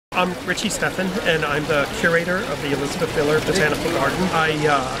I'm Richie Steffen, and I'm the curator of the Elizabeth Miller Botanical Garden. I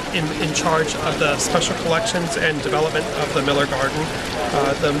am in charge of the special collections and development of the Miller Garden.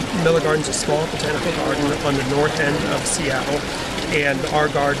 The Miller Garden is a small botanical garden on the north end of Seattle, and our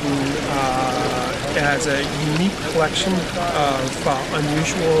garden has a unique collection of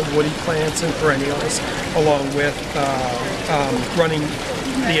unusual woody plants and perennials, along with running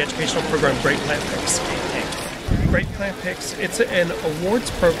the educational program Great Plant Picks. Great Plant Picks, it's an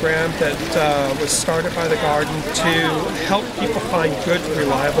awards program that was started by the garden to help people find good,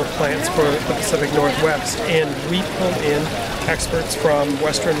 reliable plants for the Pacific Northwest. And we pull in experts from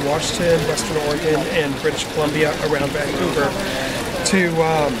Western Washington, Western Oregon, and British Columbia around Vancouver to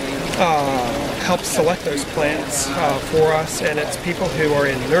help select those plants for us. And it's people who are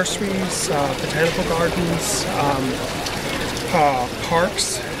in nurseries, botanical gardens,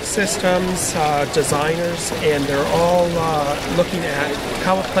 parks, systems, designers, and they're all looking at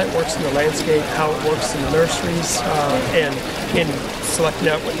how a plant works in the landscape, how it works in the nurseries, and in selecting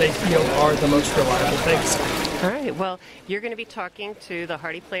out what they feel are the most reliable things. All right, well, you're going to be talking to the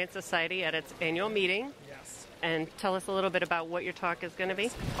Hardy Plant Society at its annual meeting. Yes. And tell us a little bit about what your talk is going to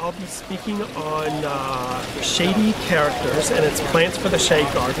be. I'll be speaking on shady characters, and it's plants for the shade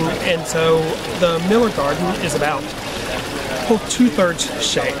garden. And so the Miller Garden is about 2/3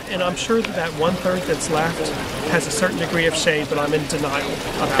 shade, and I'm sure that 1/3 that's left has a certain degree of shade, but I'm in denial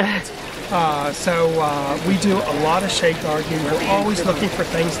about it. So we do a lot of shade gardening. We're always looking for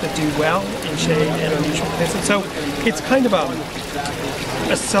things that do well in shade and unusual places. And so it's kind of a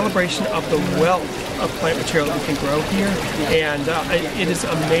celebration of the wealth of plant material that we can grow here, and it is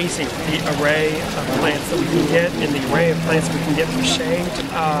amazing the array of plants that we can get and the array of plants that we can get for shade.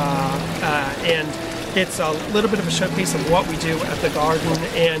 And it's a little bit of a showcase of what we do at the garden,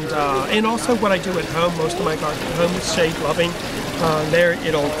 and also what I do at home. Most of my garden at home is shade loving. There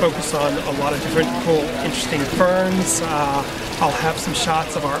it'll focus on a lot of different cool, interesting ferns. I'll have some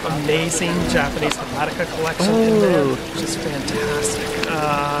shots of our amazing Japanese hepatica collection in there, which is fantastic.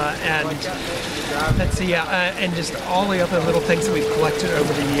 And let's see, and just all the other little things that we've collected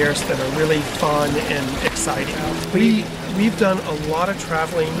over the years that are really fun and exciting. We've done a lot of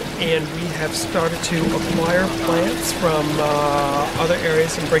traveling, and we have started to acquire plants from other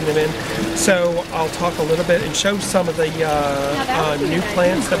areas and bring them in. So I'll talk a little bit and show some of the new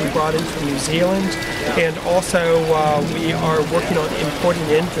plants that we brought in from New Zealand, and also we are working on importing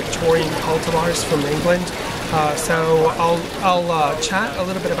in Victorian cultivars from England. So I'll chat a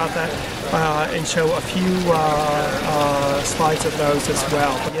little bit about that and show a few slides of those as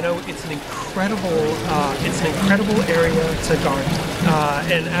well. You know, it's an incredible area to garden,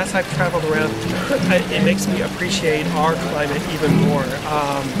 and as I've traveled around, it makes me appreciate our climate even more.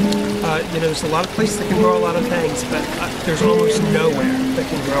 You know, there's a lot of places that can grow a lot of things, but there's almost nowhere that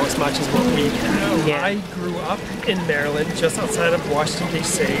can grow as much as what we can. Yeah. I grew up in Maryland, just outside of Washington,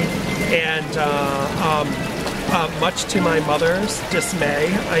 D.C., and much to my mother's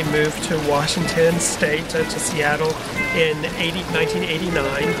dismay, I moved to Washington State, to Seattle in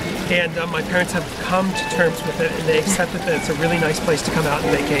 1989, and my parents have come to terms with it, and they accepted that it's a really nice place to come out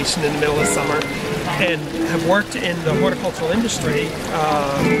and vacation in the middle of summer, and have worked in the horticultural industry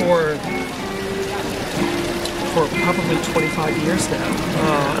for probably 25 years now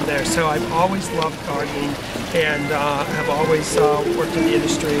there. So I've always loved gardening, and have always worked in the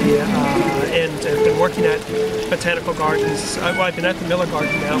industry, and have been working at botanical gardens. Well, I've been at the Miller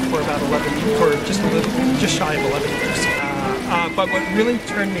Garden now for about just shy of 11 years. But what really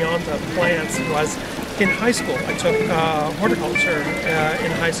turned me on to plants was in high school. I took horticulture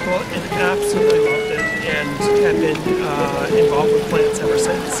in high school and absolutely loved it, and have been involved with plants ever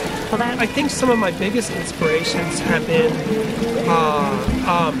since. Well, I think some of my biggest inspirations have been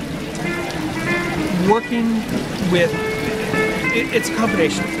working with, it's a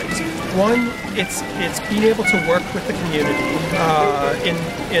combination of things. One, it's being able to work with the community in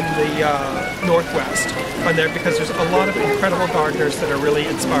the Northwest on there, because there's a lot of incredible gardeners that are really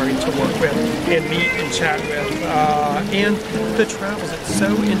inspiring to work with and meet and chat with. And the travels, it's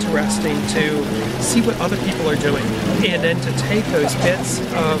so interesting to see what other people are doing, and then to take those bits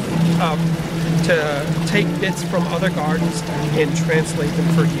bits from other gardens and translate them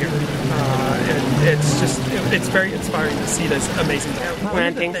for here. And it's very inspiring to see this amazing thing. One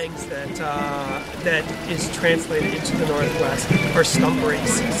of the things that is translated into the Northwest are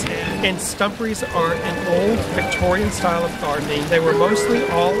stumperies. And stumperies are an old Victorian style of gardening. They were mostly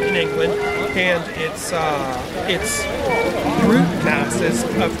all in England, and it's root masses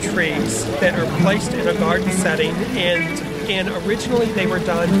of trees that are placed in a garden setting, and originally they were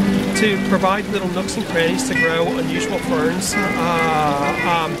done to provide little nooks and crannies to grow unusual ferns.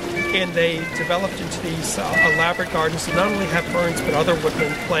 And they developed into these elaborate gardens that not only have ferns but other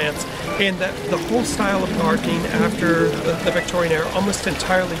woodland plants. And the whole style of gardening after the Victorian era almost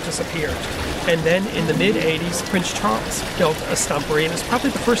entirely disappeared. And then in the mid-'80s, Prince Charles built a stumpery, and it's probably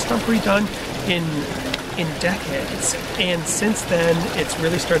the first stumpery done in decades. And since then, it's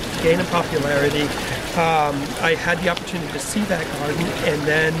really started to gain in popularity. I had the opportunity to see that garden, and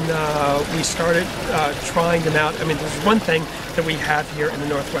then we started trying them out. I mean, there's one thing that we have here in the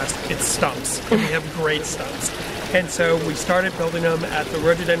Northwest, it's stumps, and we have great stumps. And so we started building them at the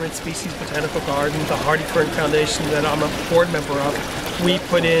Rhododendron Species Botanical Garden, the Hardy Fern Foundation that I'm a board member of. We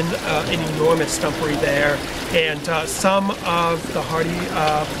put in an enormous stumpery there, and some of the Hardy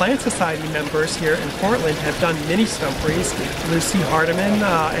Plant Society members here in Portland have done mini stumperies. Lucy Hardiman,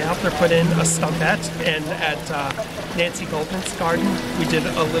 I helped her put in a stumpette, and at Nancy Goldman's garden, we did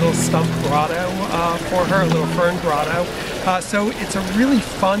a little stump grotto for her, a little fern grotto. So it's a really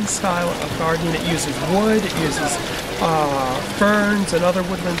fun style of gardening. It uses wood, it uses ferns and other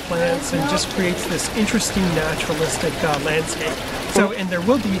woodland plants, and just creates this interesting naturalistic landscape. So, and there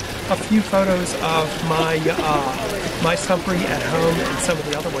will be a few photos of my stumpery at home and some of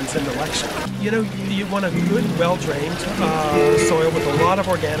the other ones in the lecture. You know, you want a good, well-drained soil with a lot of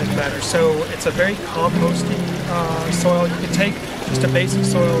organic matter. So it's a very composty soil. You can take just a basic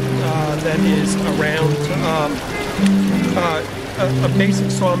soil that is around a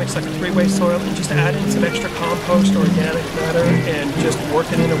basic soil mix, like a three-way soil, and just add in some extra compost or organic matter and just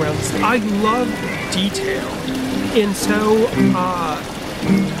work it in around this. I love detail. And so,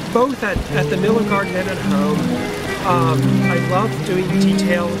 both at the Miller Garden and at home, I love doing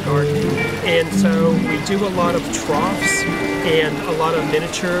detailed gardening. And so we do a lot of troughs and a lot of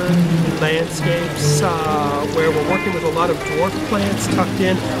miniature landscapes where we're working with a lot of dwarf plants tucked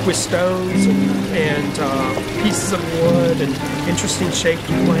in with stones and pieces of wood and interesting shaped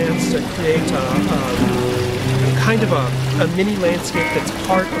plants to create kind of a mini landscape that's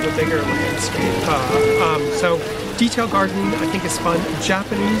part of a bigger landscape. So detail gardening, I think, is fun.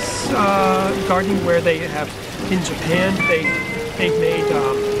 Japanese gardening, where they have, in Japan, they've made,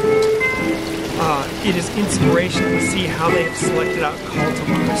 it is inspirational to see how they have selected out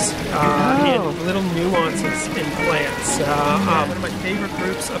cultivars and little nuances in plants. One of my favorite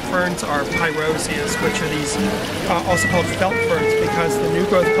groups of ferns are pyrosias, which are these also called felt ferns because the new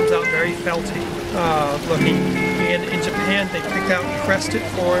growth comes out very felty looking. And in Japan, they pick out crested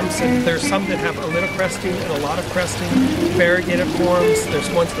forms, and there's some that have a little cresting and a lot of cresting, variegated forms. There's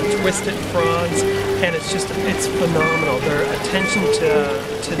ones with twisted fronds, and it's phenomenal. Their attention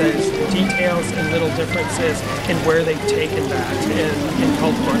to those details and little differences and where they've taken that in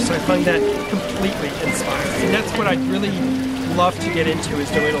cultivars. So I find that completely inspiring. And that's what I'd really love to get into, is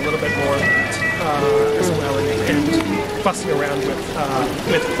doing a little bit more of that as well, and fussing around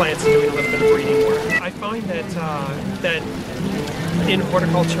with plants and doing a little bit of breeding work. I find that in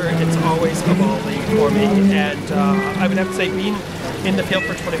horticulture, it's always evolving for me, and I would have to say, being in the field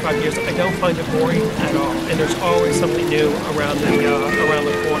for 25 years, I don't find it boring at all, and there's always something new around the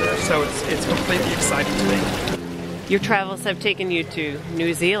corner, so it's completely exciting to me. Your travels have taken you to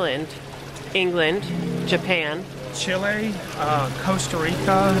New Zealand, England, Japan, Chile, Costa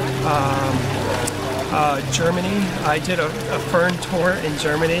Rica, Germany. I did a fern tour in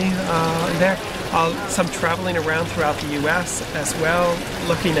Germany there. Some traveling around throughout the U.S. as well,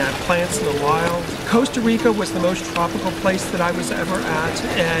 looking at plants in the wild. Costa Rica was the most tropical place that I was ever at,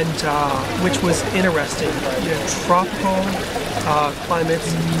 and which was interesting. You know, tropical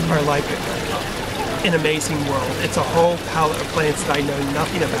climates are like an amazing world. It's a whole palette of plants that I know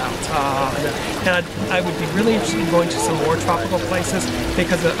nothing about. And I would be really interested in going to some more tropical places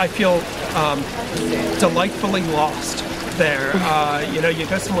because I feel delightfully lost there. You know, you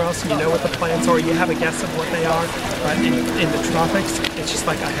go somewhere else and you know what the plants are, you have a guess of what they are, but in the tropics, it's just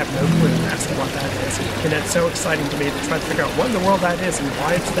like I have no clue as to what that is. And it's so exciting to me to try to figure out what in the world that is and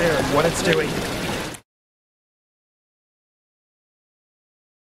why it's there and what it's doing.